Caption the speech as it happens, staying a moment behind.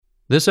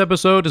This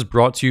episode is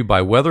brought to you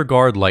by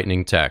WeatherGuard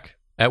Lightning Tech.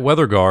 At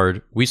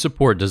WeatherGuard, we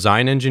support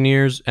design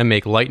engineers and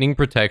make lightning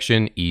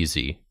protection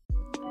easy.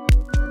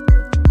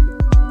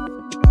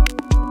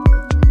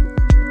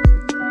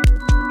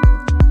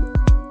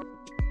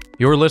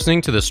 You're listening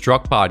to the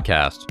Struck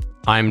Podcast.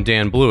 I'm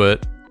Dan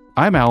Blewett.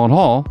 I'm Alan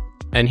Hall.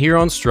 And here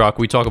on Struck,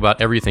 we talk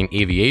about everything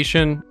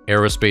aviation,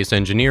 aerospace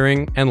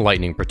engineering, and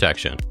lightning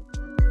protection.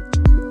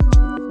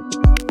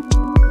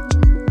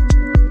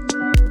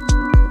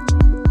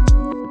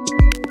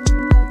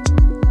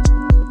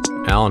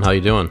 Alan, how you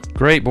doing?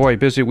 Great, boy.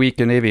 Busy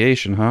week in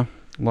aviation, huh?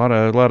 A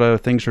lot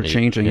of things are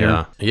changing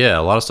here. Yeah,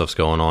 a lot of stuff's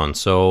going on.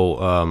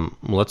 So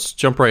let's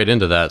jump right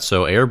into that.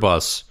 So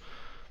Airbus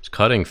is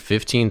cutting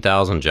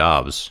 15,000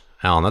 jobs.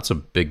 Alan, that's a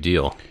big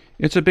deal.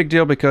 It's a big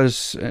deal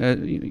because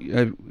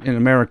in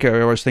America, I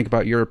always think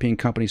about European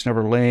companies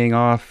never laying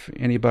off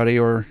anybody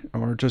or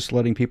just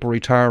letting people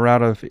retire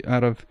out of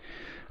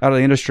the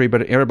industry.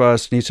 But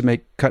Airbus needs to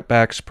make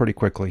cutbacks pretty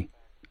quickly.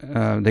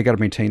 They got to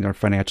maintain their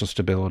financial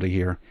stability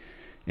here.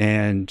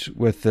 And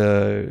with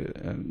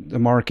the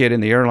market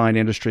in the airline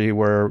industry,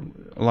 where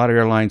a lot of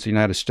airlines in the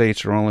United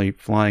States are only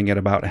flying at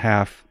about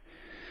half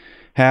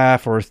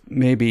or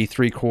maybe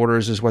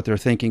 3/4 is what they're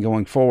thinking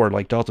going forward.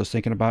 Like Delta's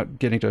thinking about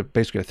getting to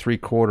basically a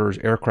 3/4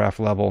 aircraft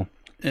level.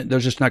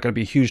 There's just not going to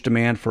be huge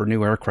demand for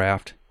new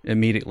aircraft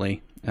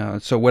immediately.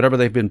 So whatever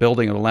they've been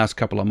building in the last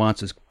couple of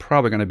months is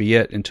probably going to be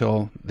it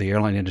until the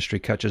airline industry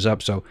catches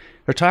up. So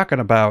they're talking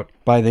about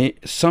by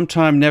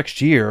sometime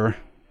next year,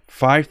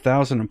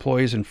 5,000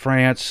 employees in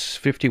France,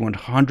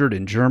 5,100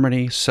 in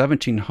Germany,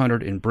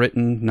 1,700 in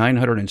Britain,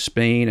 900 in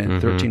Spain, and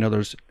 13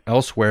 others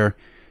elsewhere.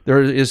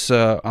 There is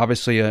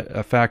obviously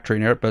a factory,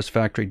 an Airbus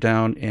factory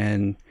down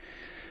in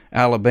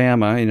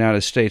Alabama,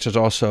 United States. There's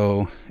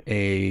also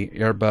a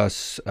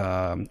Airbus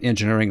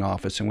engineering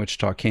office in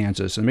Wichita,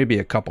 Kansas, and maybe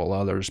a couple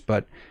others.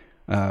 But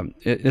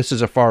this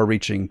is a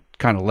far-reaching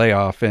kind of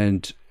layoff,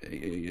 and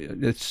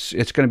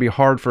it's going to be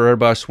hard for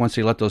Airbus once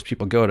they let those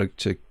people go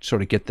to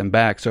sort of get them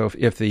back. So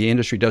if the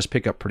industry does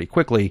pick up pretty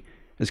quickly,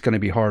 it's going to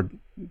be hard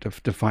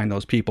to find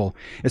those people.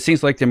 It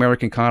seems like the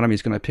American economy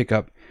is going to pick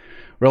up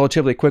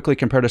relatively quickly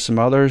compared to some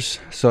others.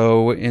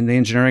 So in the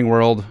engineering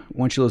world,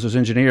 once you lose those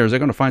engineers, they're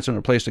going to find some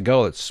other place to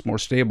go that's more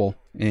stable,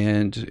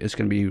 and it's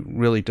going to be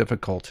really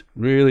difficult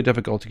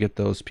to get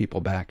those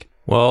people back.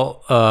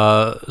 Well,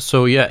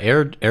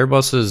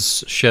 Airbus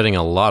is shedding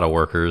a lot of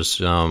workers.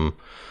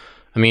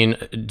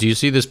 Do you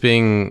see this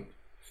being?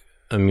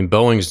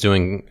 Boeing's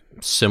doing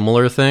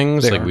similar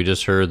things. Like we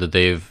just heard that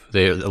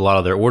a lot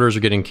of their orders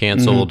are getting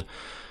canceled.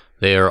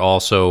 They are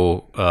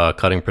also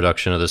cutting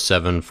production of the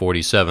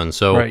 747.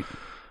 So. Right.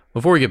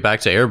 Before we get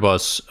back to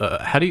Airbus,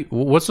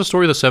 what's the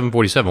story of the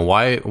 747?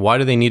 Why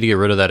do they need to get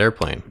rid of that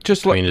airplane?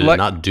 Did it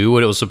not do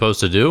what it was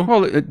supposed to do?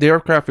 Well, the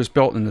aircraft was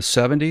built in the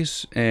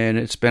 70s, and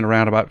it's been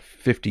around about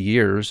 50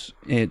 years.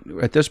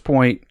 At this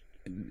point,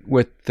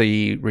 with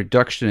the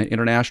reduction in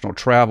international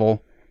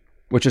travel,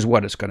 which is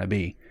what it's going to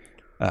be,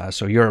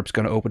 so Europe's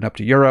going to open up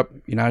to Europe.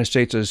 United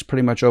States is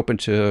pretty much open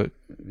to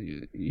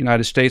the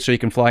United States, so you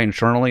can fly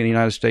internally in the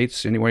United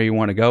States anywhere you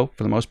want to go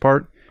for the most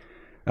part.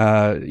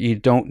 You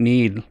don't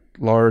need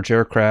large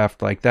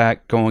aircraft like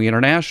that going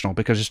international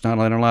because it's not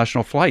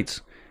international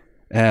flights.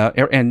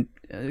 And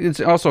it's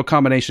also a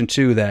combination,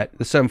 too, that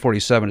the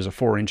 747 is a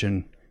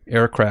 4-engine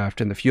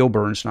aircraft and the fuel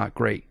burn's not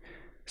great.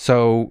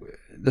 So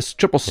this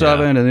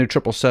 777 and the new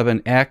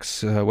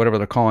 777X, whatever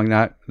they're calling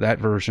that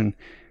version,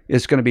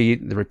 is going to be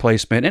the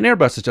replacement. And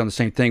Airbus has done the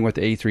same thing with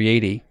the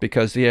A380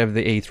 because they have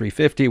the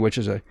A350, which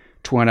is a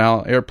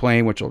twin-aisle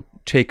airplane, which will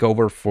take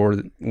over for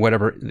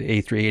whatever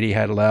the A380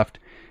 had left.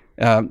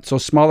 So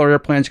smaller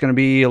airplanes are going to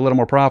be a little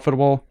more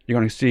profitable. You're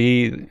going to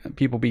see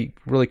people be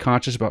really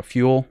conscious about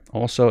fuel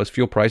also, as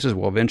fuel prices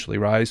will eventually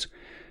rise.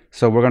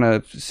 So we're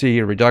going to see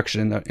a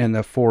reduction in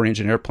the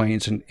 4-engine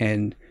airplanes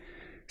and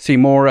see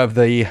more of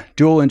the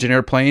dual-engine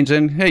airplanes.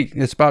 And hey,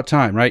 it's about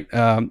time, right?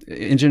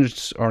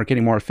 Engines are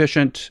getting more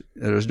efficient.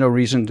 There's no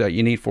reason that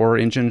you need 4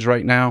 engines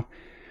right now.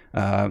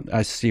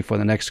 I see for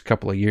the next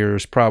couple of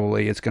years,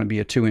 probably it's going to be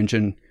a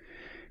 2-engine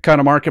kind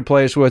of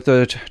marketplace with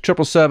the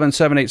 777,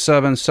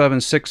 787,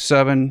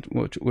 767,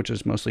 which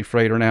is mostly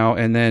freighter now,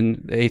 and then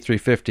the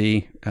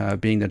A350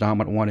 being the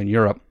dominant one in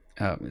Europe.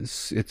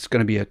 It's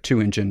going to be a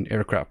 2-engine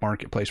aircraft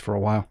marketplace for a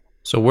while.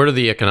 So where do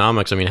the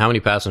economics? How many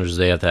passengers do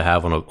they have to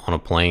have on a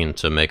plane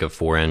to make a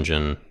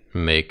 4-engine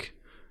make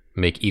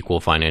equal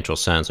financial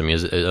sense?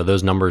 Are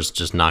those numbers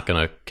just not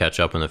going to catch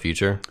up in the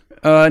future?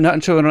 Not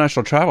until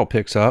international travel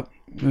picks up.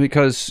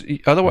 Because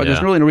otherwise,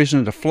 there's really no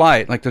reason to fly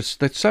it. Like the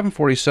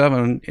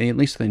 747, at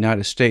least in the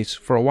United States,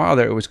 for a while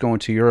there, it was going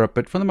to Europe,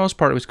 but for the most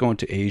part, it was going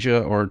to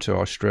Asia or to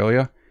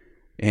Australia,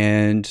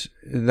 and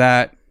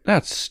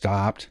that's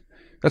stopped.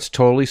 That's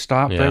totally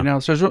stopped right now.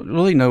 So there's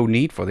really no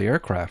need for the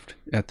aircraft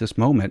at this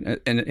moment,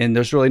 and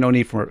there's really no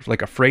need for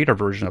like a freighter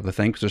version of the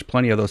thing because there's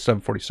plenty of those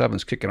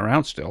 747s kicking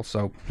around still.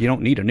 So you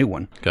don't need a new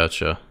one.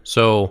 Gotcha.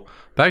 So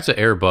back to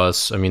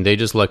Airbus. They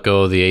just let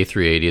go of the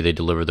A380. They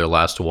delivered their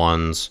last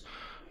ones.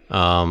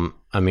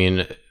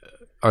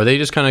 are they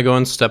just kind of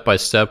going step by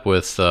step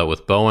with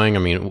Boeing? I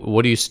mean,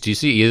 what do you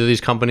see either of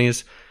these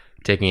companies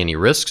taking any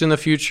risks in the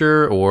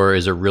future, or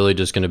is it really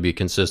just going to be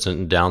consistent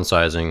in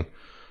downsizing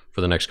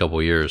for the next couple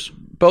of years?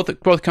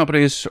 Both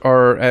companies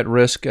are at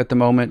risk at the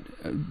moment.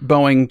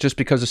 Boeing, just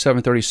because the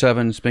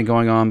 737 has been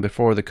going on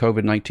before the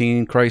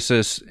COVID-19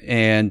 crisis,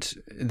 and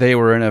they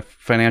were in a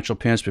financial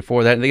pinch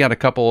before that. They got a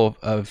couple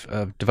of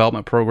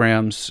development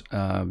programs,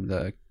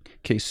 the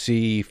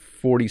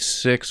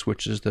KC-46,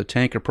 which is the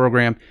tanker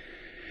program,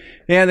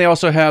 and they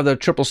also have the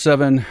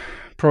 777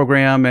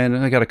 program,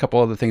 and they got a couple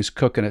other things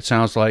cooking, it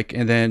sounds like.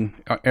 And then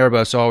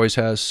Airbus always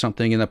has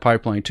something in the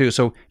pipeline too.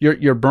 So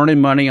you're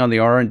burning money on the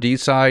R&D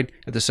side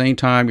at the same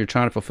time you're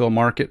trying to fulfill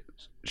market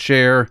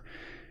share.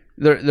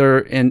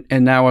 And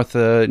now with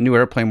the new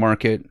airplane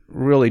market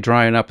really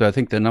drying up, I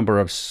think the number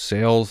of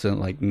sales in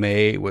like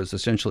May was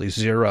essentially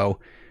zero.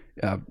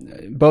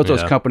 Both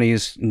those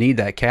companies need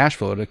that cash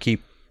flow to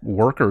keep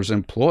workers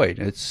employed.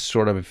 It's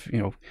sort of,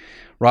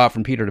 rob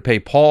from Peter to pay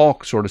Paul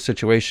sort of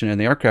situation in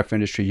the aircraft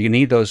industry. You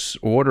need those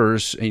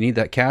orders and you need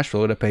that cash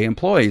flow to pay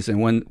employees.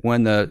 And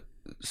when the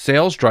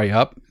sales dry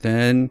up,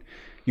 then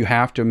you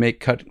have to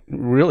make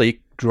really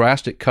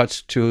drastic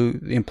cuts to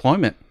the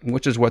employment,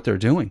 which is what they're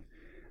doing.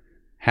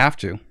 Have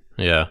to.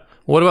 Yeah.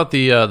 What about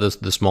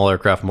the small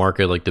aircraft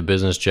market, like the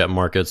business jet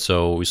market?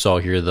 So we saw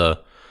here the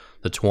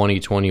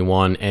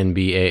 2021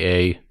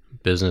 NBAA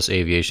Business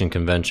Aviation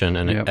Convention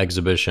and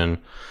Exhibition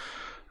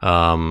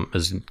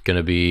is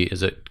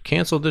it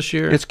canceled this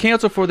year? It's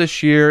canceled for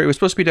this year. It was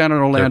supposed to be down in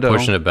Orlando. They're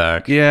pushing it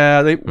back.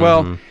 Yeah, they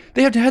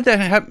had that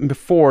happen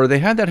before. They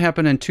had that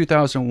happen in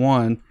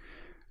 2001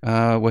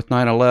 with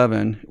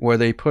 9/11, where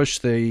they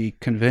pushed the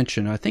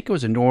convention. I think it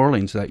was in New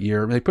Orleans that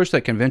year. They pushed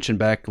that convention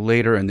back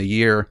later in the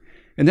year.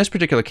 In this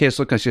particular case, it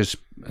looked like it's just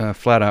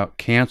flat out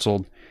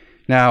canceled.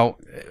 Now,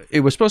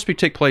 it was supposed to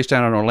take place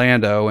down in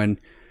Orlando, and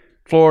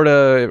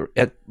Florida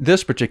at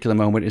this particular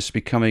moment is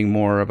becoming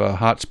more of a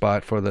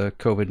hotspot for the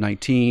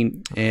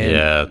COVID-19. And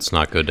yeah, it's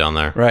not good down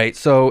there. Right.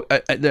 So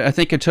I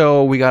think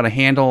until we got a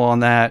handle on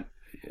that,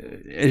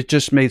 it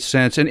just made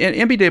sense. And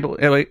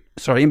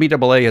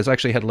NBAA has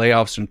actually had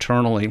layoffs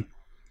internally.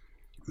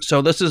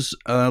 So this is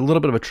a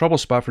little bit of a trouble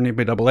spot for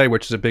NBAA,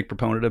 which is a big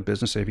proponent of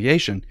business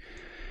aviation.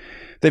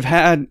 They've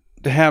had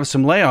to have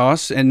some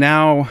layoffs, and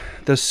now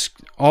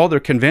all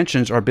their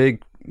conventions are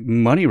big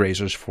money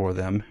raisers for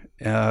them.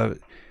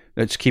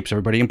 That keeps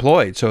everybody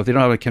employed. So if they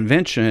don't have a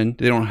convention,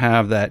 they don't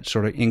have that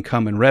sort of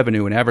income and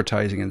revenue and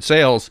advertising and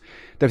sales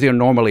that they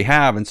normally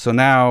have. And so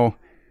now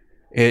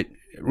it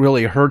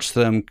really hurts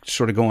them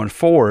sort of going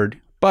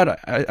forward. But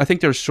I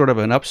think there's sort of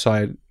an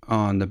upside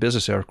on the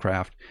business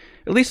aircraft.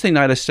 At least in the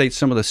United States,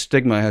 some of the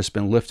stigma has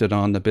been lifted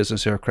on the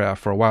business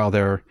aircraft. For a while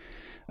there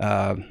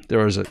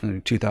was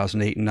in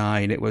 2008 and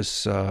 2009, it was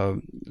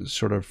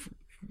sort of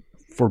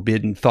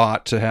forbidden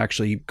thought to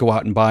actually go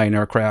out and buy an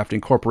aircraft,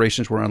 and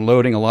corporations were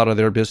unloading a lot of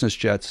their business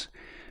jets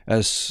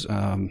as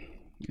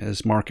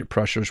market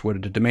pressures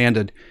would have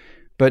demanded.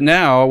 But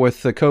now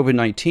with the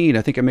COVID-19,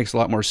 I think it makes a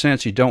lot more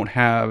sense. You don't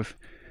have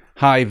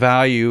high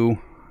value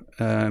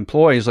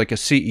employees like a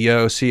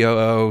CEO,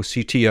 COO,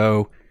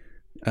 CTO,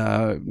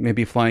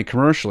 maybe flying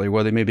commercially,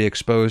 where they may be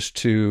exposed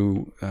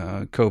to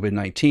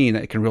COVID-19.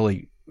 That can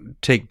really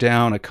take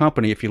down a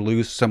company if you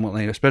lose someone,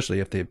 especially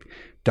if they've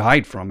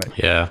died from it.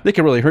 Yeah. They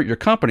can really hurt your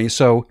company.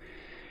 So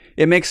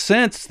it makes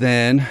sense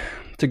then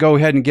to go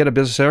ahead and get a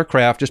business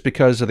aircraft just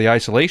because of the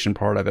isolation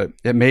part of it.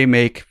 It may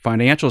make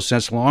financial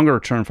sense, longer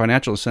term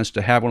financial sense,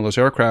 to have one of those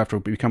aircraft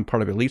or become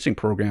part of a leasing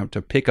program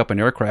to pick up an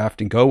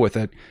aircraft and go with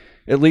it,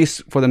 at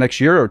least for the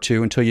next year or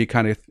two until you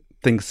kind of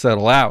things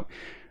settle out.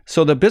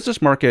 So the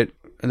business market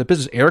and the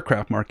business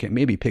aircraft market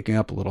may be picking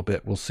up a little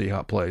bit. We'll see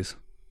how it plays.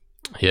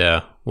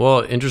 Yeah.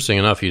 Well, interesting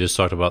enough, you just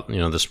talked about,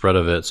 the spread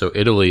of it. So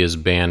Italy is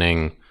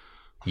banning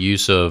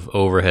use of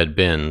overhead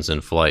bins in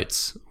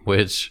flights,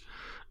 which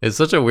is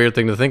such a weird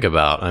thing to think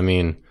about. I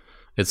mean,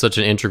 it's such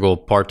an integral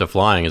part to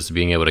flying is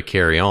being able to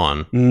carry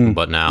on.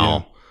 But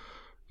now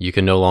you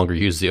can no longer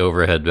use the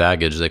overhead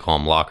baggage. They call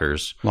them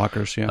lockers.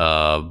 Lockers,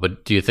 yeah.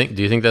 But do you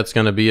think that's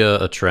going to be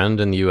a trend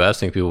in the U.S.?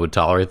 Think people would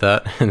tolerate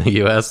that in the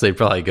U.S.? They'd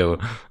probably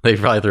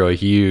throw a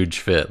huge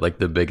fit, like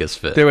the biggest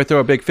fit. They would throw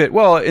a big fit.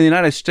 Well, in the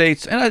United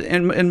States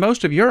and in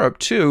most of Europe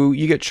too,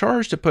 you get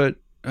charged to put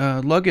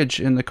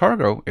luggage in the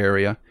cargo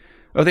area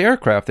of the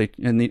aircraft.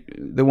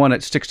 The one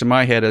that sticks to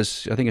my head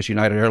is, I think it's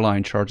United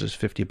Airlines charges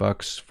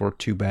 $50 for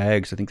 2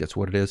 bags. I think that's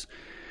what it is.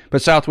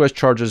 But Southwest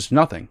charges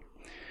nothing.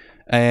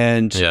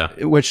 And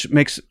which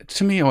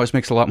always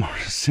makes a lot more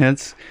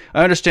sense.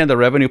 I understand the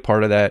revenue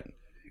part of that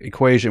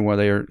equation,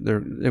 where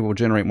they will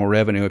generate more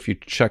revenue if you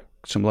check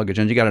some luggage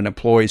in. You got an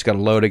employee, he's got to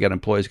load it, got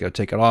employees, got to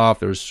take it off.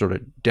 There's sort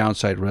of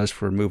downside risk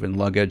for moving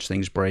luggage.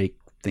 Things break,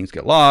 things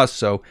get lost.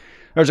 So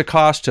there's a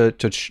cost to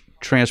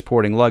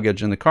transporting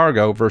luggage in the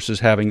cargo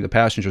versus having the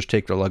passengers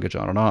take their luggage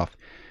on and off.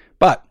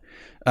 But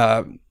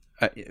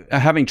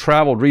having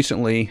traveled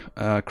recently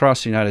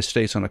across the United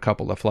States on a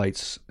couple of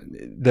flights,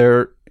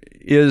 there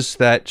is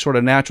that sort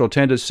of natural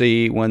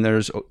tendency when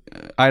there's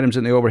items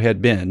in the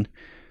overhead bin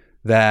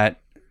that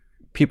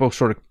people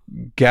sort of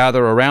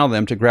gather around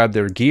them to grab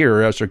their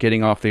gear as they're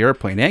getting off the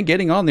airplane and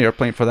getting on the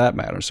airplane for that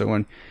matter. So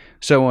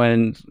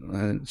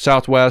when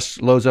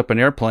Southwest loads up an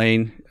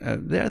airplane,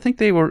 I think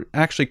they were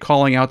actually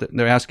calling out that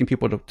they're asking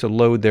people to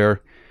load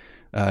their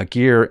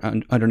gear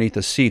underneath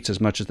the seats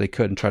as much as they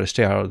could and try to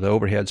stay out of the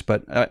overheads.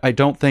 But I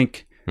don't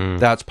think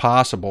that's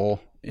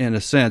possible in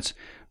a sense.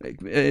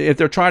 If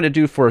they're trying to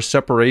do for a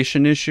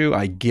separation issue,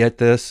 I get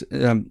this.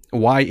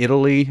 Why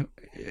Italy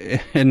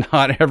and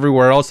not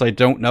everywhere else? I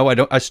don't know.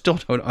 I still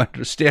don't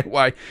understand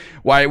why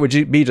it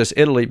would be just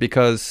Italy,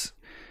 because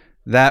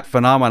that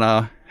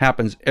phenomena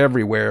happens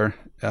everywhere.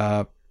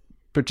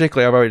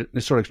 Particularly, I've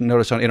already sort of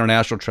noticed on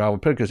international travel,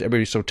 because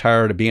everybody's so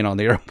tired of being on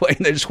the airplane,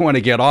 they just want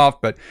to get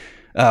off. But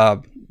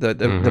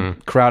the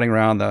crowding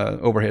around the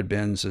overhead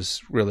bins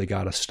has really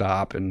got to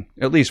stop, and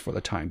at least for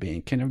the time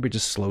being. Can everybody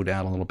just slow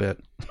down a little bit?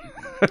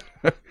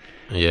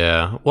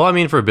 Yeah. Well, I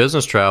mean, for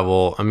business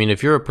travel, I mean,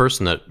 if you're a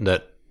person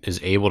that is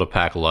able to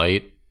pack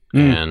light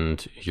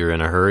and you're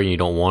in a hurry and you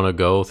don't want to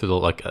go through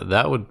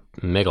that would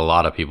make a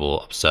lot of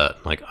people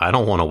upset. Like, I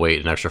don't want to wait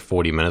an extra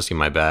 40 minutes to get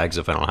my bags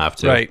if I don't have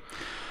to. Right.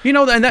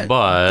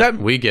 And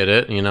we get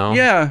it,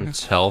 Yeah.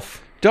 It's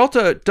health.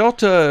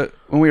 Delta,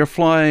 when we were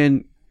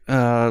flying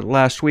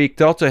last week,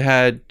 Delta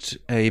had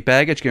a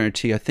baggage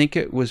guarantee. I think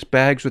it was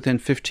bags within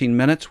 15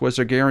 minutes was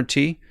their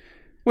guarantee,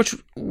 which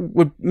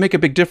would make a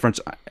big difference.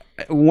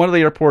 One of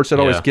the airports that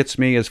always gets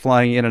me is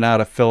flying in and out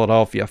of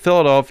Philadelphia.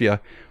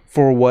 Philadelphia,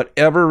 for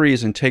whatever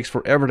reason, takes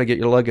forever to get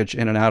your luggage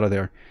in and out of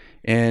there.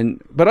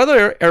 But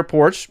other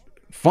airports,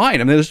 fine.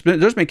 I mean,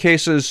 there's been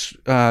cases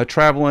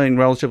traveling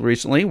relatively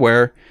recently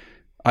where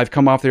I've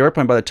come off the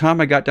airplane. By the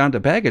time I got down to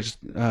baggage,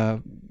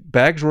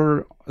 bags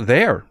were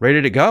there,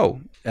 ready to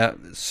go.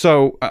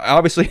 So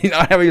obviously,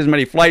 not having as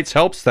many flights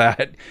helps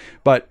that.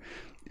 But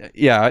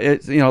yeah,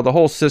 the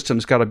whole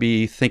system's got to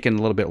be thinking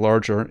a little bit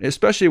larger,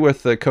 especially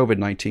with the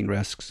COVID-19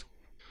 risks.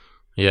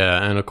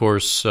 Yeah, and of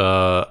course,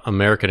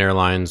 American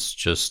Airlines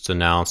just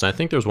announced, and I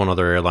think there's one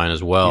other airline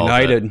as well.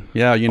 United.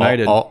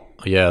 United.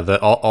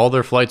 All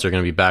their flights are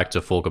going to be back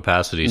to full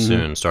capacity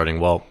soon, starting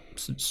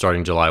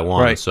July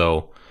 1. Right.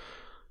 So,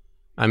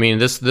 I mean,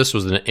 this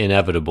was an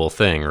inevitable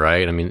thing,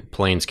 right? I mean,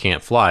 planes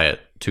can't fly at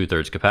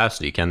 2/3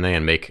 capacity, can they,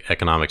 and make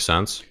economic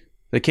sense?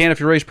 They can if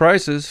you raise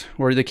prices,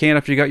 or they can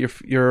if you got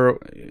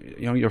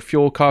your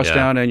fuel costs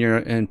down and your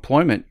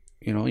employment,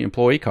 your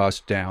employee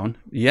costs down.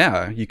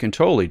 Yeah, you can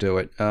totally do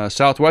it.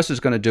 Southwest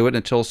is going to do it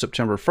until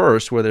September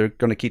 1st, where they're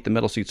going to keep the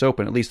middle seats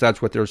open. At least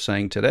that's what they're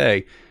saying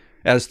today.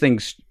 As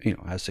things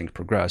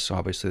progress,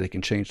 obviously they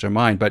can change their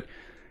mind. But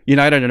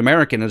United and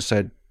American has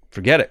said,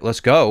 forget it, let's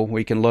go.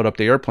 We can load up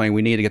the airplane.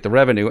 We need to get the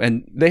revenue,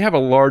 and they have a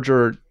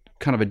larger,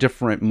 kind of a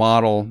different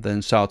model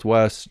than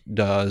Southwest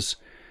does.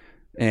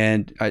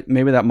 And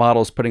maybe that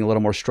model is putting a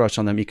little more stress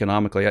on them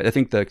economically. I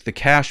think the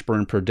cash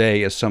burn per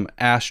day is some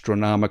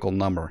astronomical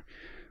number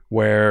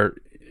where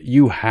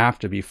you have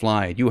to be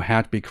flying. You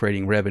have to be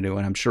creating revenue.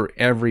 And I'm sure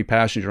every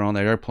passenger on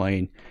that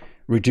airplane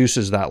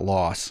reduces that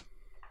loss.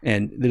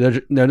 And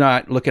they're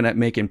not looking at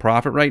making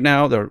profit right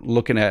now. They're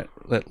looking at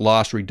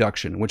loss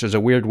reduction, which is a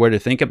weird way to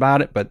think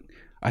about it. But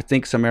I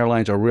think some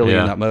airlines are really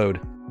in that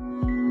mode.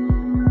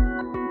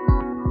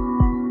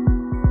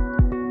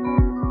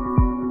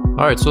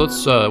 All right,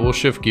 so we'll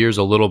shift gears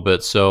a little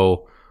bit.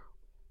 So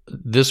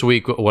this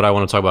week, what I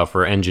want to talk about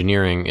for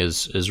engineering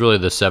is really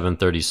the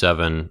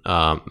 737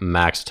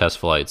 MAX test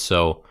flights.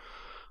 So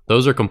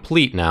those are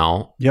complete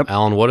now. Yep.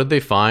 Alan, what did they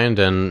find,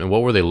 and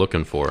what were they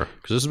looking for?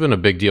 Because this has been a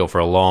big deal for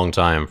a long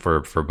time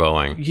for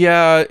Boeing.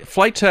 Yeah,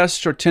 flight tests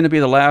tend to be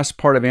the last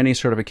part of any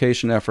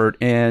certification effort.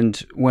 And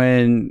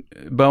when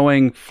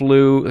Boeing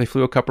flew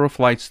a couple of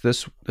flights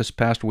this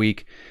past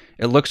week.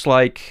 It looks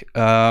like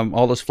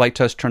all those flight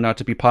tests turned out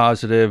to be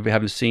positive. We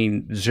haven't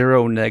seen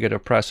zero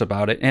negative press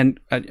about it. And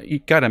you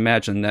got to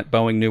imagine that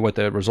Boeing knew what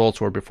the results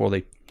were before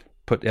they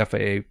put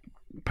FAA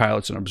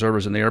pilots and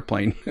observers in the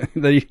airplane.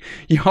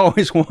 You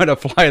always want to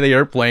fly the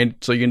airplane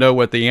so you know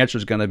what the answer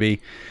is going to be.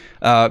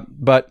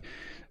 But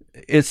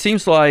it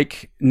seems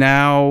like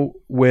now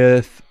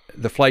with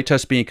the flight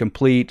test being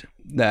complete,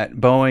 that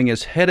Boeing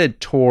is headed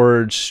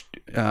towards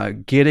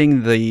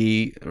getting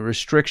the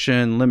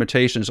restriction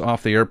limitations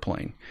off the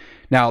airplane.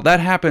 Now, that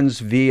happens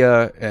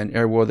via an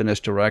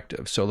airworthiness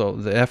directive. So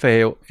the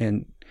FAA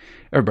and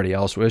everybody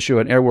else will issue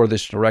an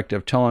airworthiness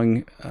directive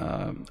telling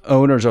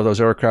owners of those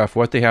aircraft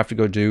what they have to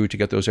go do to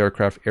get those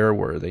aircraft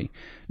airworthy.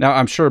 Now,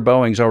 I'm sure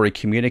Boeing's already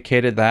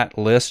communicated that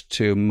list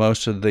to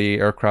most of the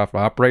aircraft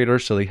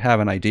operators, so they have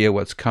an idea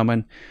what's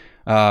coming.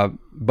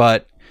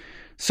 But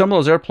some of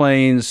those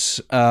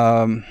airplanes,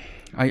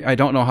 I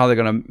don't know how they're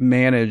going to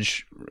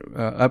manage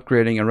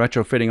upgrading and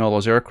retrofitting all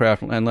those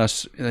aircraft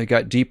unless they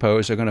got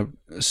depots they're going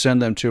to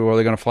send them to, or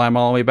they're going to fly them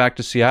all the way back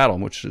to Seattle,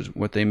 which is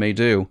what they may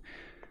do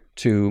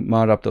to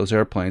mod up those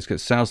airplanes.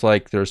 Because it sounds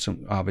like there's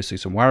obviously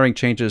some wiring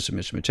changes, some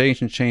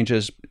instrumentation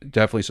changes,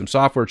 definitely some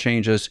software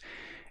changes,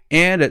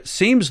 and it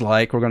seems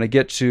like we're going to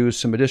get to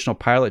some additional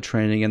pilot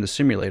training in the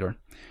simulator,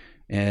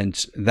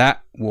 and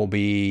that will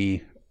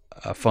be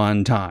a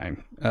fun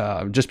time,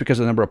 just because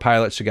of the number of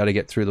pilots you got to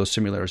get through those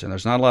simulators, and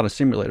there's not a lot of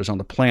simulators on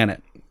the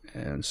planet,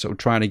 and so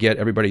trying to get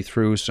everybody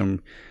through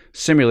some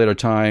simulator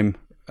time,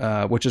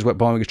 which is what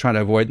Boeing is trying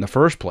to avoid in the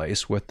first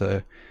place with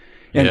the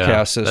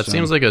NCAS system. That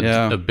seems like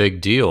a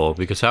big deal,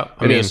 because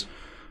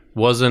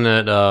wasn't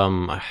it?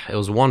 It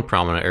was one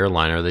prominent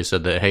airliner. They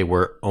said that, hey,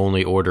 we're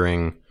only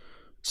ordering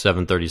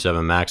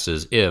 737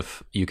 Maxes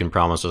if you can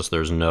promise us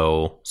there's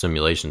no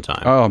simulation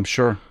time. Oh, I'm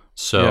sure.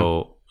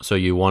 So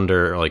you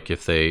wonder, like,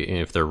 if they're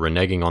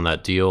reneging on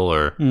that deal,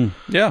 or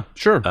yeah,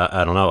 sure.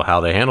 I don't know how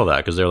they handle that,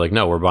 because they're like,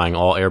 no, we're buying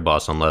all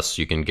Airbus unless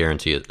you can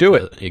guarantee it. Do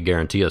it. You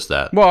guarantee us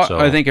that. Well, so,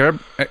 I think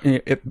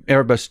if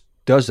Airbus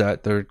does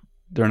that,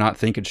 they're not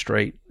thinking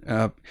straight.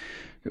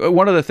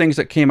 One of the things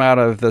that came out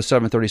of the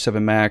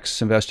 737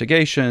 MAX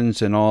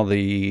investigations and all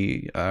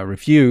the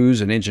reviews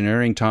and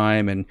engineering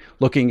time and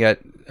looking at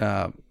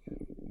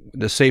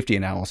the safety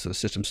analysis,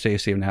 system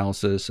safety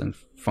analysis, and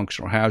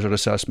functional hazard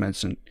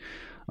assessments, and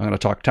I'm going to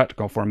talk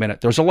technical for a minute.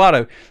 There's a lot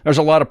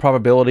of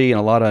probability and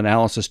a lot of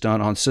analysis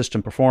done on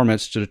system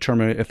performance to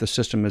determine if the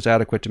system is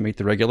adequate to meet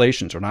the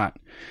regulations or not.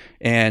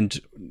 And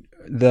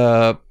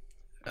the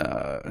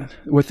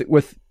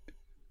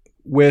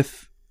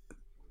with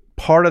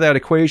part of that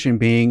equation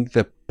being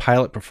the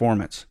pilot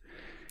performance.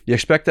 You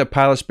expect that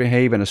pilots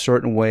behave in a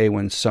certain way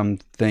when some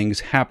things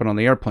happen on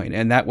the airplane,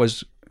 and that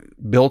was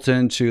built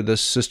into the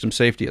system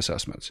safety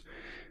assessments.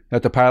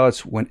 That the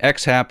pilots, when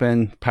X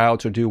happened,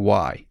 pilots would do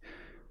Y.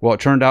 Well, it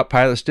turned out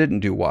pilots didn't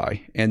do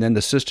Y, and then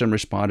the system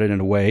responded in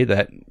a way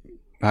that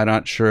I'm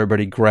not sure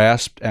everybody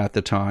grasped at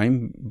the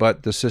time,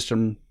 but the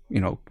system,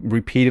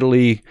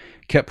 repeatedly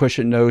kept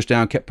pushing nose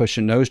down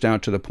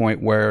to the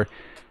point where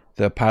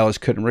the pilots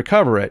couldn't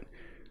recover it.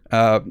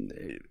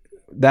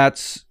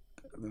 That's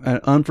an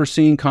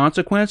unforeseen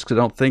consequence, because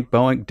I don't think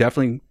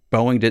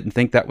Boeing didn't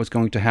think that was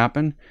going to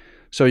happen.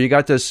 So you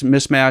got this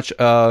mismatch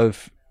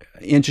of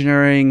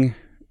engineering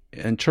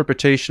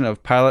interpretation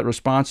of pilot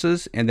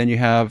responses, and then you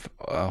have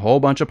a whole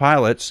bunch of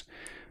pilots,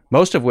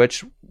 most of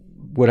which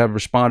would have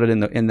responded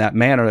in that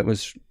manner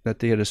that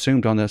they had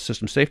assumed on the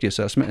system safety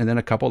assessment, and then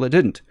a couple that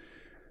didn't.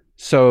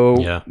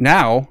 So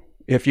now,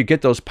 if you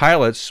get those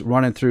pilots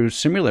running through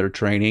simulator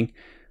training,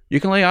 you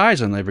can lay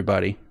eyes on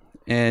everybody.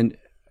 And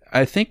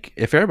I think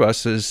if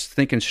Airbus is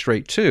thinking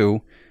straight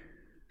too,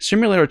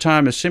 simulator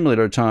time is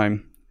simulator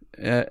time.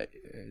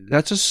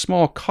 That's a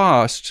small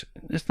cost.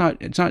 It's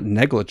not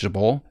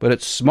negligible, but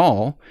it's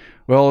small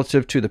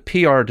relative to the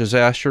PR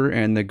disaster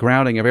and the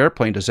grounding of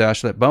airplane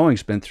disaster that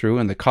Boeing's been through,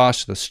 and the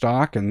cost of the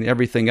stock and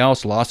everything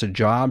else, loss of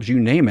jobs, you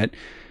name it,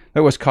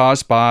 that was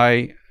caused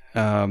by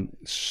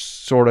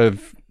sort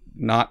of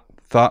not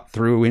thought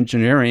through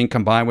engineering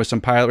combined with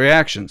some pilot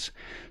reactions.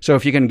 So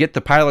if you can get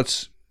the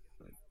pilots,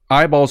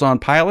 eyeballs on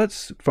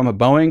pilots from a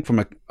Boeing, from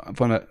an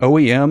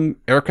OEM,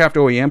 aircraft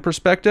OEM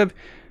perspective,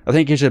 I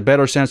think it gives you a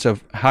better sense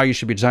of how you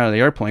should be designing the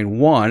airplane,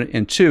 one,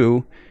 and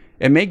two,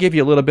 it may give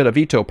you a little bit of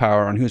veto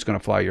power on who's going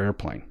to fly your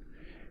airplane.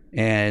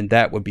 And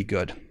that would be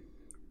good.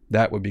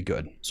 That would be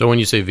good. So when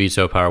you say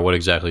veto power, what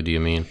exactly do you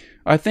mean?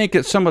 I think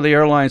that some of the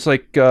airlines,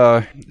 like,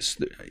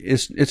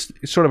 it's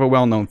sort of a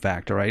well-known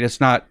factor, right? It's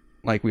not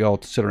like we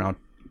all sit around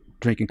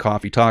drinking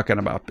coffee talking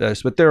about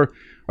this, but there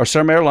are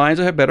some airlines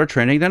that have better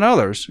training than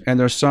others, and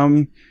there's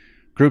some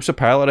groups of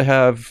pilots that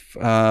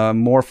have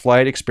more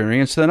flight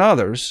experience than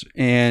others,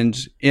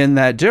 and in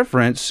that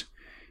difference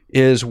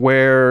is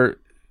where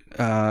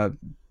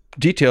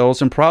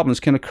details and problems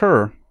can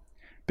occur.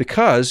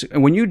 Because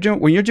when you're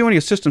doing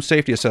a system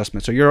safety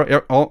assessment,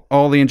 so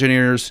all the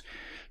engineers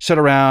sit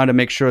around and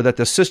make sure that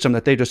the system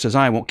that they just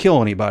designed won't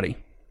kill anybody.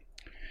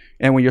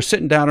 And when you're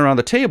sitting down around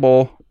the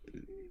table,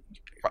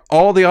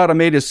 all the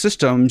automated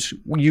systems,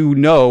 you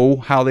know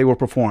how they will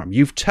perform.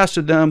 You've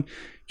tested them.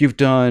 You've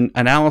done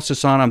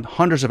analysis on them,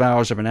 hundreds of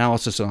hours of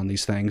analysis on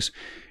these things.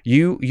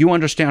 You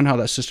understand how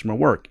that system will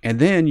work. And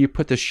then you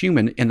put this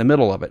human in the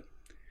middle of it.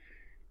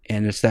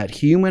 And it's that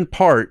human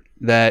part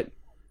that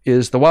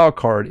is the wild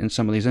card in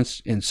some of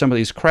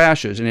these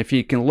crashes. And if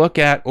you can look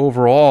at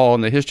overall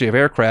in the history of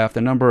aircraft,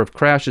 the number of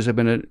crashes have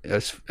been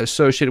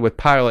associated with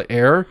pilot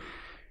error.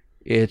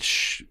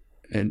 It's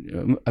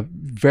a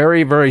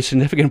very, very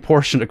significant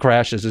portion of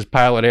crashes is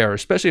pilot error,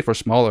 especially for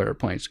smaller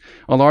airplanes.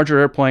 On larger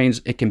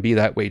airplanes, it can be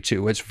that way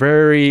too. It's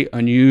very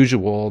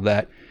unusual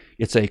that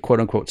it's a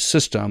quote-unquote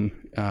system.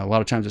 A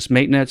lot of times it's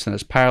maintenance and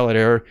it's pilot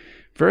error.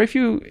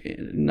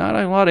 Not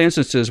a lot of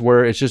instances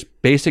where it's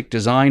just basic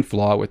design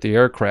flaw with the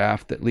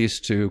aircraft that leads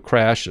to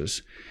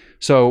crashes.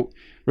 So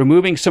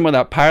removing some of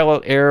that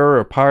pilot error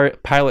or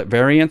pilot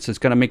variance is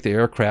going to make the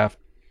aircraft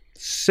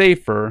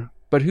safer,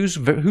 but who's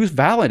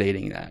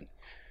validating that?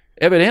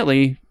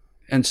 Evidently,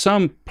 in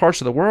some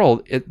parts of the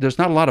world, there's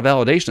not a lot of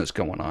validation that's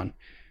going on.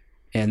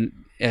 And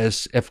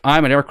if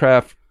I'm an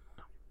aircraft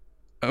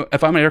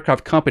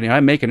company and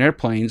I'm making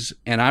airplanes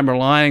and I'm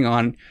relying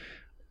on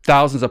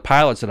thousands of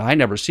pilots that I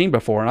never seen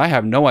before and I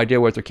have no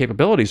idea what their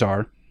capabilities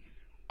are,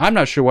 I'm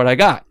not sure what I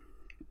got.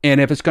 And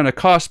if it's going to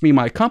cost me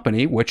my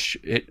company, which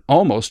it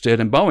almost did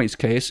in Boeing's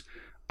case,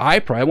 I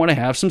probably want to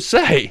have some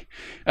say.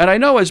 And I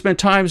know there's been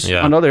times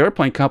on other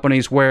airplane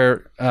companies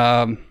where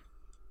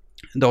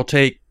they'll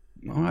take,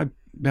 I've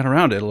been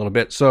around it a little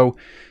bit, so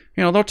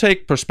they'll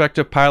take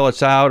prospective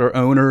pilots out, or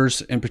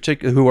owners in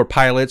particular who are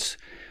pilots,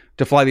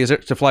 to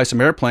fly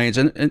some airplanes,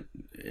 and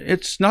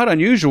it's not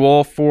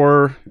unusual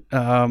for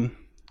to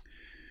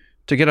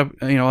get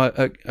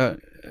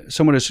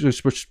someone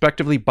who's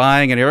prospectively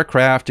buying an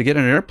aircraft to get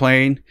an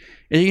airplane,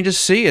 and you can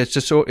just see it's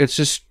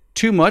just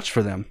too much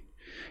for them.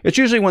 It's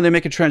usually when they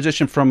make a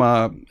transition from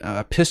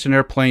a piston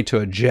airplane to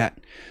a jet.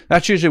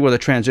 That's usually where the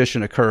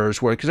transition occurs,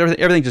 because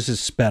everything just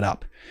is sped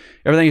up.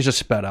 Everything is just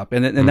sped up,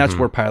 and that's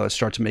where pilots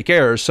start to make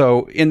errors.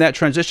 So in that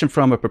transition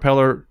from a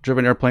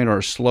propeller-driven airplane or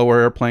a slower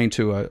airplane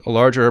to a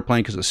larger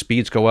airplane, because the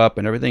speeds go up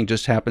and everything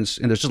just happens,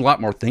 and there's just a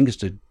lot more things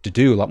to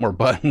do, a lot more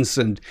buttons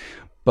and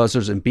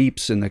buzzers and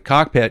beeps in the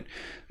cockpit,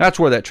 that's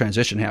where that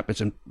transition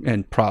happens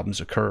and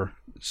problems occur.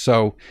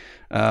 So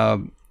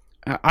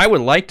I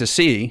would like to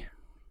see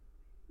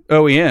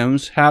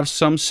OEMs have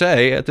some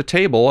say at the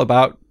table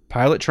about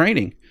pilot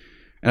training.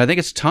 And I think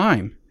it's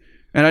time.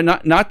 And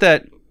not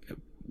that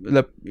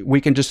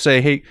we can just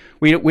say, hey,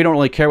 we don't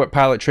really care what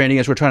pilot training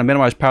is. We're trying to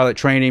minimize pilot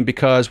training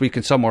because we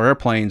can sell more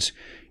airplanes.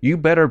 You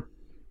better,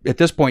 at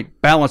this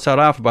point, balance that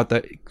off about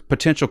the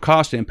potential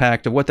cost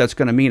impact of what that's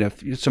going to mean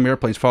if some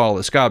airplanes fall out of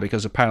the sky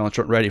because the pilots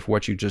aren't ready for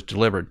what you just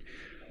delivered.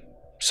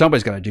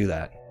 Somebody's got to do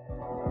that.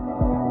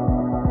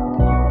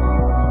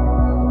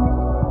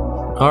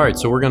 All right,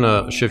 so we're going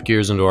to shift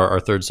gears into our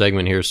third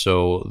segment here.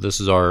 So this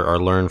is our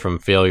learn from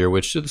failure,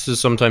 which this is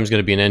sometimes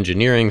going to be an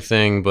engineering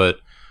thing, but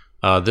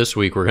this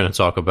week we're going to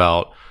talk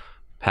about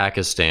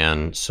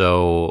Pakistan.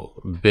 So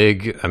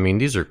big,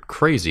 these are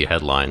crazy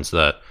headlines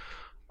that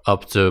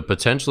up to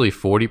potentially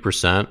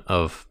 40%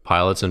 of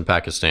pilots in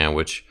Pakistan,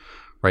 which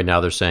right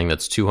now they're saying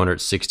that's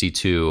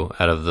 262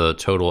 out of the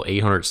total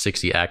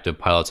 860 active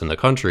pilots in the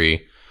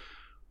country,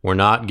 were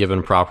not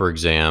given proper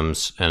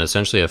exams and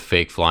essentially have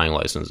fake flying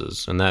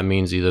licenses. And that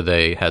means either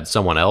they had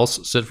someone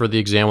else sit for the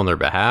exam on their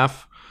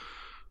behalf,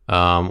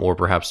 or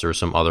perhaps there are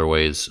some other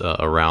ways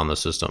around the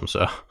system.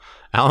 So,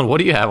 Alan, what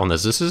do you have on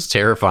this? This is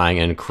terrifying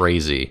and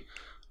crazy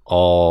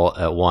all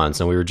at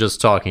once. And we were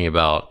just talking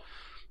about,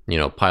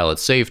 pilot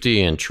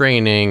safety and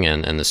training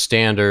and the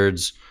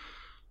standards.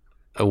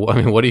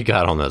 What do you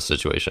got on this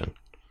situation?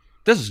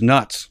 This is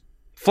nuts.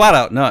 Flat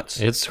out nuts.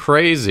 It's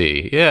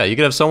crazy. Yeah, you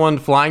could have someone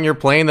flying your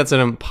plane that's an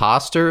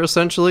imposter,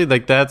 essentially.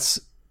 Like, that's...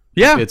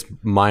 Yeah. It's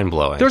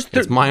mind-blowing.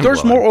 It's mind-blowing.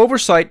 There's more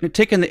oversight in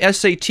taking the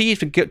SAT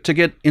to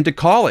get into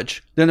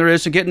college than there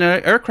is to getting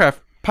an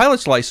aircraft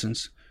pilot's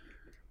license.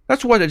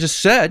 That's what I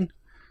just said,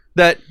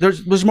 that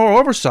there's more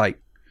oversight.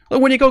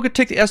 When you go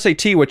take the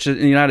SAT, which in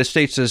the United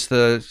States is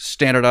the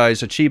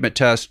standardized achievement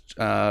test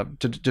to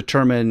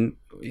determine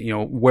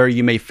where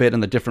you may fit in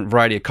the different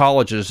variety of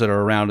colleges that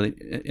are around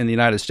in the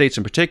United States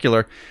in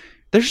particular,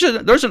 there's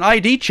an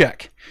ID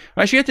check.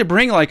 Right? So you have to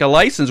bring like a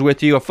license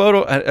with you,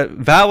 a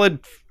valid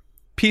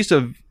piece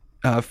of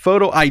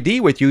photo ID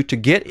with you to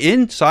get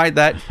inside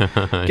that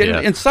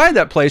inside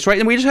that place, right?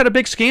 And we just had a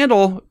big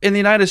scandal in the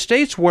United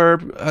States where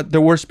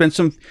there was been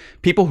some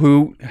people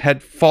who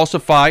had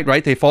falsified,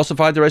 right? They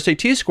falsified their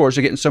SAT scores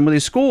to get in some of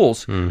these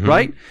schools,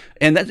 right?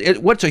 And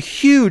what's a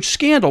huge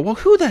scandal? Well,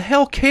 who the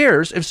hell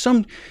cares if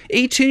some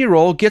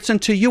 18-year-old gets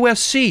into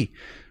USC,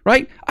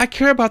 right? I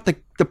care about the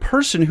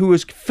person who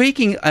is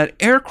faking an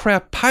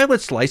aircraft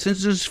pilot's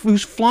license,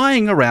 who's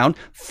flying around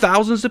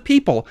thousands of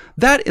people.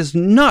 That is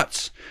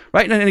nuts,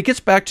 right? And it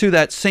gets back to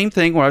that same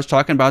thing where I was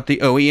talking about the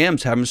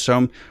OEMs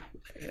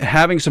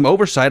having some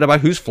oversight about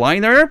who's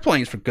flying their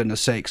airplanes, for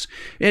goodness sakes.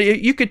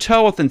 You could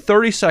tell within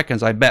 30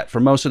 seconds, I bet, for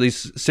most of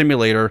these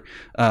simulator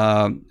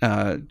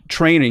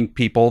training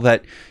people,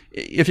 that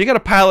if you got a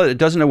pilot that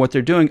doesn't know what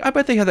they're doing, I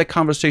bet they have that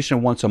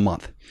conversation once a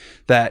month,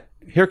 that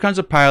here comes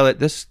a pilot.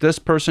 This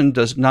person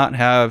does not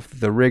have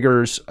the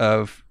rigors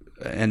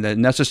and the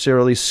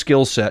necessarily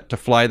skill set to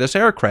fly this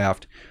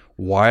aircraft.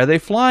 Why are they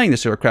flying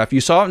this aircraft?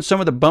 You saw it in some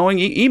of the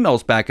Boeing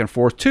emails back and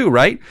forth too,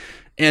 right?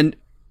 And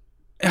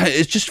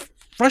it's just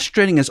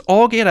frustrating as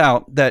all get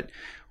out that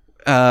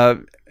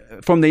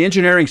from the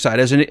engineering side,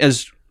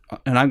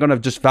 and I'm going to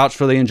just vouch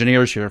for the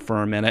engineers here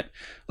for a minute.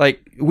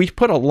 Like, we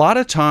put a lot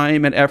of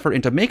time and effort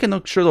into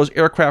making sure those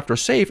aircraft are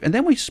safe, and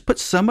then we put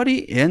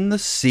somebody in the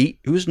seat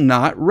who's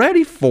not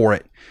ready for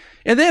it.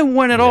 And then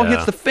when it all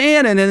hits the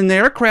fan and then the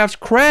aircrafts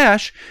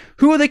crash,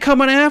 who are they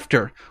coming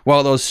after?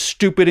 Well, those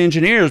stupid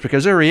engineers,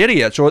 because they're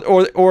idiots,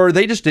 or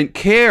they just didn't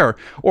care,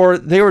 or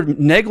they were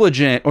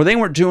negligent, or they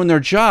weren't doing their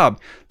job.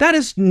 That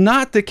is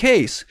not the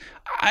case.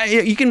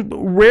 You can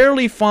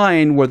rarely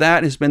find where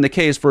that has been the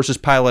case versus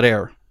pilot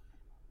error.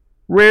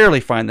 Rarely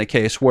find the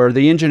case where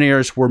the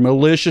engineers were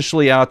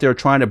maliciously out there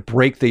trying to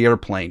break the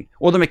airplane,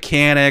 or the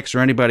mechanics, or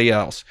anybody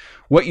else.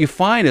 What you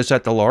find is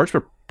that the large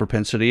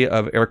propensity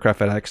of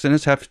aircraft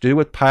accidents have to do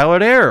with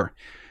pilot error.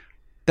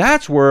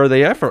 That's where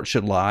the effort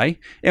should lie.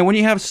 And when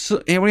you have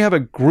a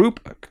group,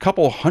 a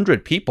couple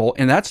hundred people,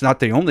 and that's not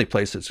the only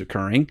place it's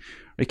occurring,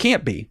 It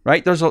can't be,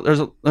 right? There's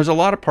a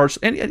lot of parts,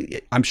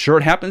 and I'm sure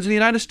it happens in the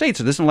United States.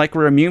 It isn't like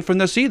we're immune from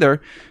this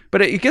either.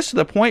 But it gets to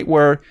the point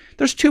where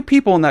there's two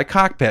people in that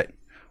cockpit.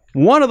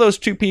 One of those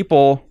two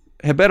people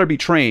had better be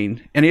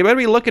trained, and you better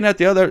be looking at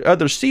the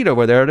other seat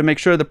over there to make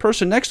sure the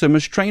person next to them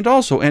is trained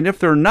also. And if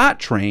they're not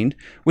trained,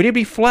 we need to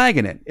be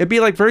flagging it. It'd be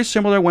like very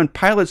similar when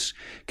pilots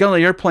get on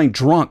the airplane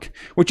drunk,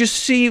 which you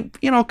see,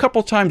 a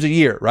couple times a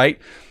year, right?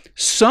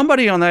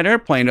 Somebody on that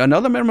airplane,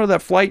 another member of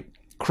that flight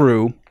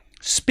crew,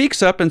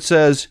 speaks up and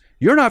says,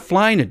 "You're not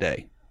flying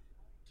today.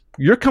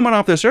 You're coming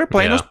off this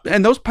airplane,"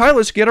 and those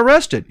pilots get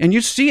arrested. And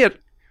you see it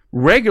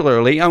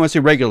regularly. I want to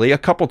say regularly, a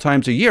couple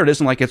times a year. It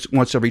isn't like it's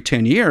once every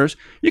 10 years.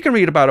 You can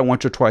read about it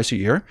once or twice a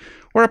year,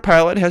 where a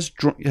pilot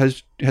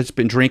has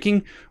been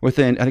drinking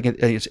within, I think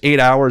it's 8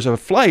 hours of a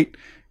flight.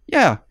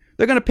 Yeah,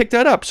 they're going to pick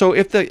that up. So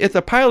if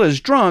the pilot is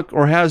drunk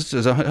or is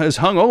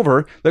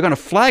hungover, they're going to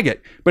flag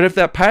it. But if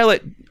that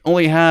pilot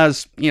only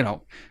has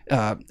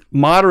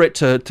moderate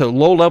to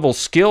low level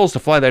skills to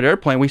fly that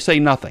airplane, we say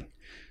nothing.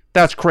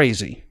 That's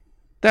crazy.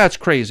 That's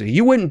crazy.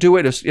 You wouldn't do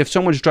it if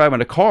someone's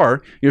driving a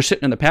car, you're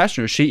sitting in the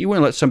passenger seat. You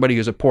wouldn't let somebody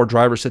who's a poor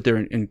driver sit there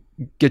and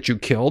get you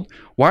killed.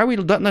 Why are we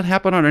letting that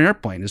happen on an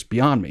airplane? It's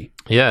beyond me.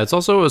 Yeah, it's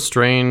also a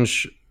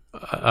strange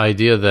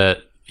idea that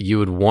you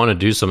would want to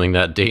do something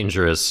that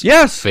dangerous.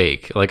 Yes.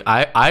 Fake. Like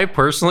I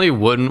personally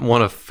wouldn't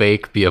want to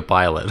fake be a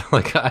pilot.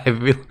 Like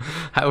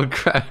I would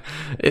crash.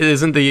 It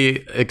isn't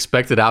the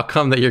expected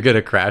outcome that you're going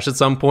to crash at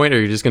some point, or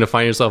you're just going to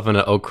find yourself in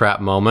an oh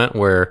crap moment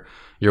where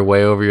you're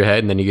way over your head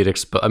and then you get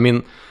exposed. I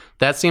mean,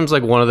 that seems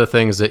like one of the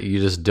things that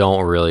you just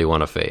don't really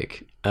want to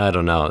fake. I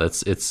don't know.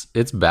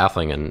 It's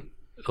baffling in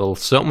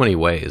so many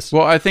ways.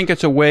 Well, I think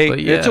it's a way.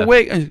 Yeah. It's a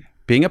way.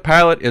 Being a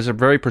pilot is a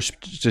very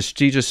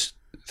prestigious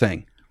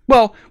thing.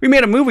 Well, we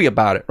made a movie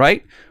about it,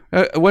 right?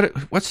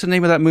 What's the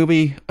name of that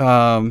movie?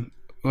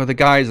 Well, the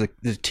guy's a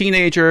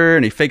teenager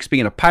and he fakes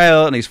being a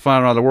pilot and he's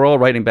flying around the world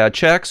writing bad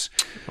checks.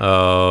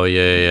 Oh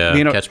yeah.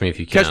 Catch Me If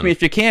You Can. Catch Me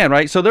If You Can,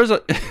 right? So there's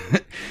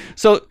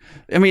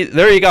I mean,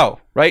 there you go,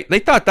 right? They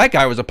thought that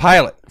guy was a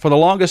pilot for the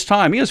longest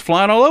time. He was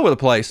flying all over the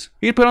place.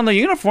 He'd put on the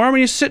uniform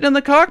and he's sitting in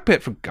the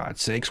cockpit. For God's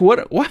sakes,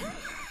 what?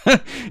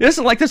 It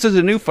isn't like this is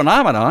a new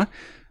phenomenon.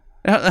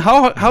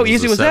 How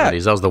easy was that?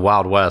 That was the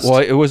Wild West. Well,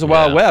 it was the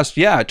Wild West.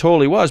 Yeah, it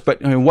totally was.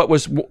 But I mean,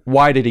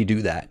 why did he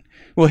do that?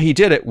 Well, he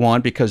did it, one,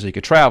 because he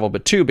could travel,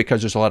 but two,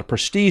 because there's a lot of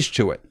prestige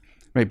to it.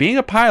 Right? Being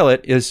a pilot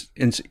is,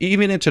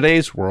 even in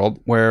today's world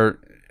where,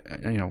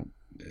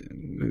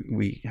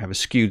 we have a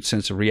skewed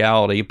sense of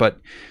reality, but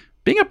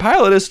being a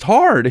pilot is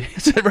hard.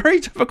 It's a very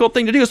difficult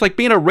thing to do. It's like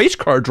being a race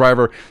car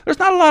driver. There's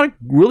not a lot of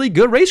really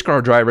good race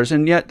car drivers,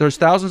 and yet there's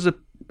thousands of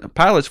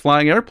pilots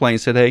flying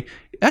airplanes today.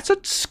 That's a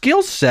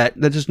skill set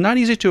that is not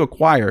easy to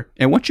acquire.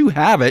 And once you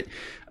have it,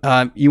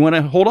 you want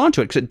to hold on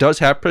to it because it does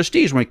have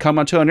prestige. When you come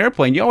onto an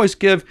airplane, you always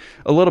give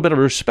a little bit of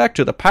respect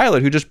to the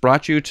pilot who just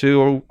brought you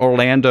to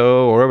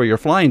Orlando or wherever you're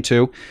flying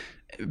to,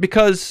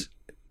 because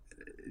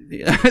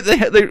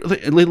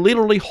they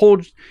literally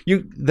hold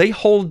you. They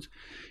hold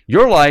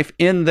your life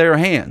in their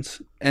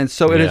hands, and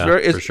so it is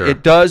very. Sure.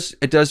 It does,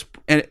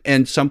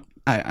 and some.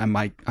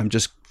 I'm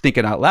just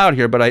thinking out loud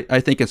here, but I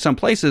think in some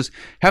places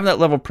having that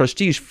level of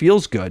prestige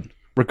feels good,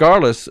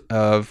 regardless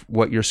of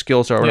what your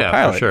skills are as a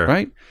pilot, for sure.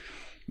 Right?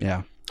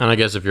 Yeah. And I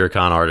guess if you're a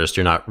con artist,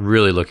 you're not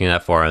really looking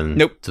that far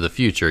into the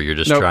future. You're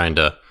just trying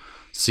to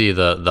see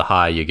the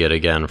high you get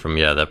again from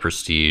that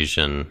prestige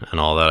and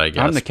all that, I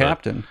guess. I'm the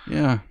captain.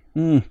 Yeah.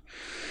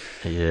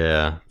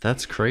 Yeah,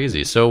 that's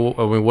crazy. So,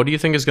 I mean, what do you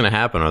think is going to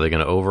happen? Are they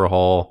going to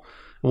overhaul?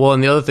 Well,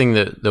 and the other thing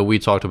that we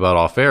talked about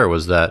off air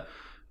was that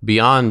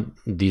beyond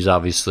these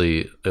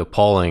obviously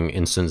appalling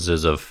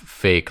instances of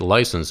fake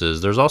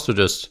licenses, there's also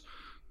just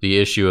the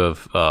issue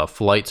of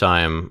flight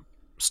time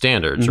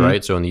standards,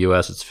 right? So in the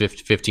U.S., it's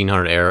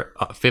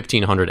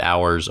 1,500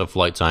 hours of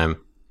flight time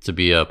to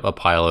be a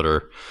pilot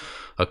or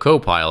a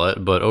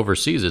co-pilot, but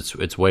overseas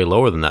it's way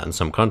lower than that in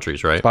some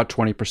countries, right? It's about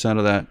 20%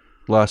 of that,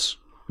 less.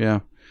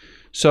 Yeah.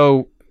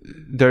 So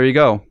there you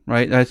go,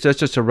 right? That's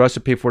just a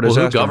recipe for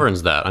disaster. Well, who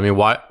governs that? I mean,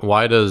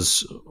 why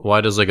does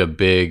like a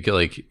big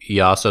like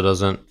EASA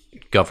doesn't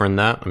govern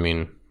that? I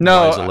mean,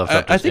 no, why is it left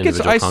up to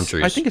individual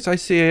countries? I think it's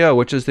ICAO,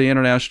 which is the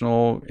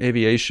International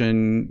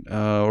Aviation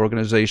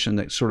Organization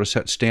that sort of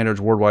sets standards,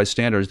 worldwide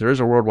standards. There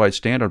is a worldwide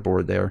standard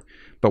board there,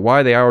 but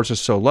why the hours are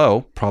so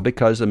low? Probably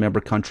because the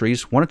member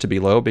countries want it to be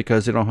low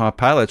because they don't have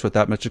pilots with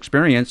that much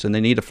experience and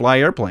they need to fly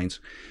airplanes.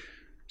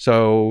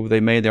 So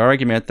they made the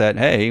argument that,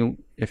 hey,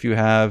 if you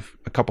have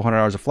a couple hundred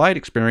hours of flight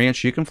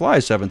experience, you can fly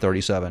a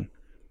 737.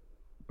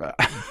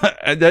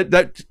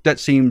 That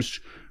seems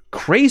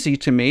crazy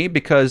to me,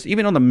 because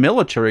even on the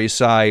military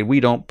side,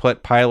 we don't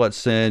put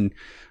pilots in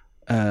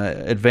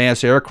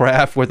advanced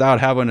aircraft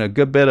without having a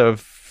good bit of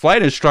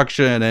flight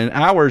instruction and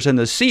hours in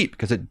the seat,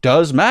 because it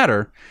does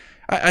matter.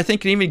 I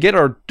think even get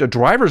a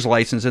driver's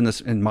license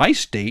in my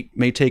state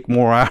may take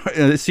more hours.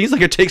 It seems like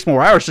it takes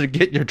more hours to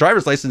get your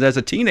driver's license as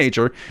a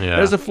teenager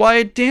as to fly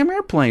a damn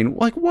airplane.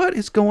 Like, what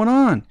is going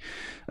on?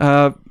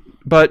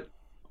 But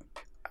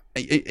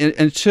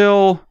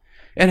until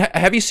And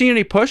have you seen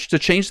any push to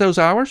change those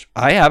hours?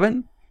 I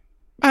haven't.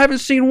 I haven't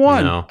seen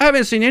one. No. I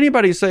haven't seen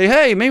anybody say,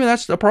 hey, maybe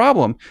that's the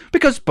problem.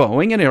 Because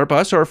Boeing and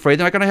Airbus are afraid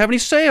they're not going to have any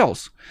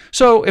sales.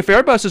 So if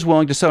Airbus is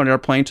willing to sell an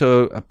airplane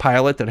to a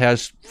pilot that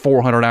has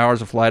 400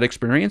 hours of flight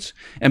experience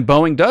and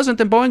Boeing doesn't,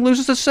 then Boeing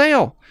loses the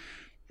sale.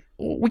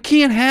 We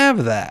can't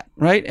have that,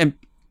 right? And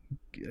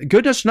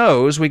goodness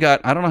knows we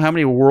got, I don't know how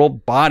many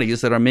world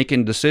bodies that are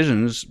making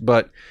decisions,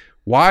 but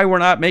why we're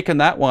not making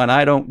that one,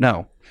 I don't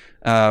know.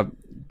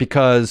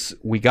 Because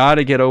we got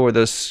to get over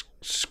this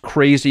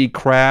crazy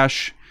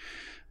crash.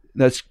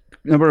 That's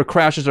number of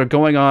crashes are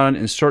going on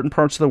in certain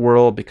parts of the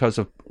world because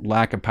of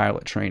lack of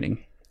pilot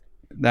training.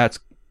 That's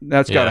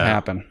got to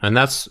happen. And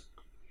that's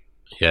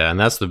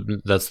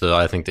the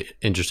I think the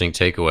interesting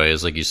takeaway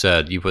is, like you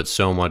said, you put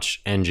so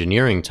much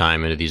engineering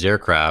time into these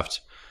aircraft,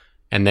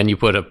 and then you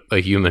put a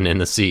human in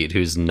the seat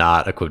who's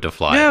not equipped to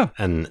fly. Yeah.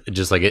 And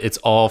just like it's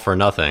all for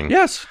nothing.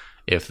 Yes.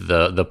 If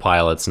the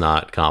pilot's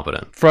not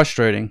competent.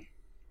 Frustrating.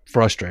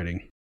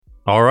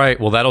 All right.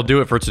 Well, that'll do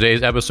it for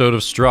today's episode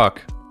of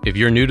Struck. If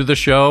you're new to the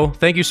show,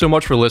 thank you so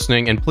much for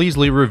listening, and please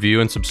leave a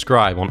review and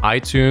subscribe on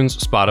iTunes,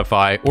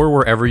 Spotify, or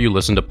wherever you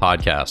listen to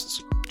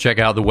podcasts. Check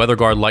out the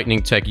WeatherGuard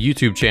Lightning Tech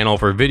YouTube channel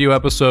for video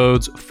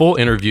episodes, full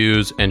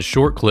interviews, and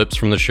short clips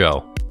from the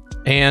show.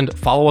 And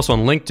follow us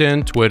on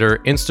LinkedIn, Twitter,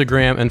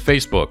 Instagram, and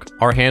Facebook.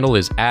 Our handle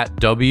is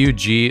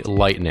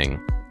 @WGLightning.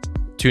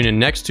 Tune in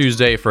next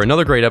Tuesday for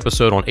another great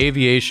episode on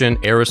aviation,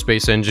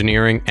 aerospace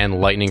engineering,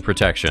 and lightning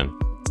protection.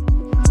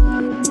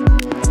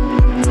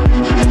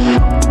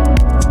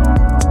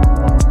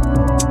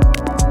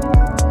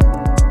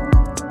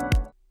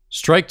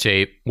 Strike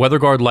Tape,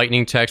 WeatherGuard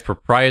Lightning Tech's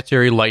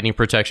proprietary lightning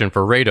protection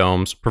for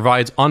radomes,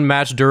 provides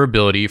unmatched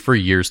durability for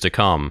years to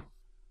come.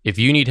 If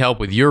you need help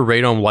with your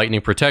radome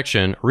lightning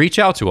protection, reach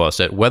out to us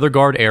at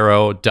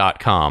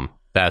weatherguardaero.com.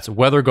 That's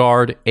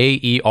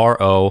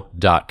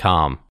weatherguardaero.com.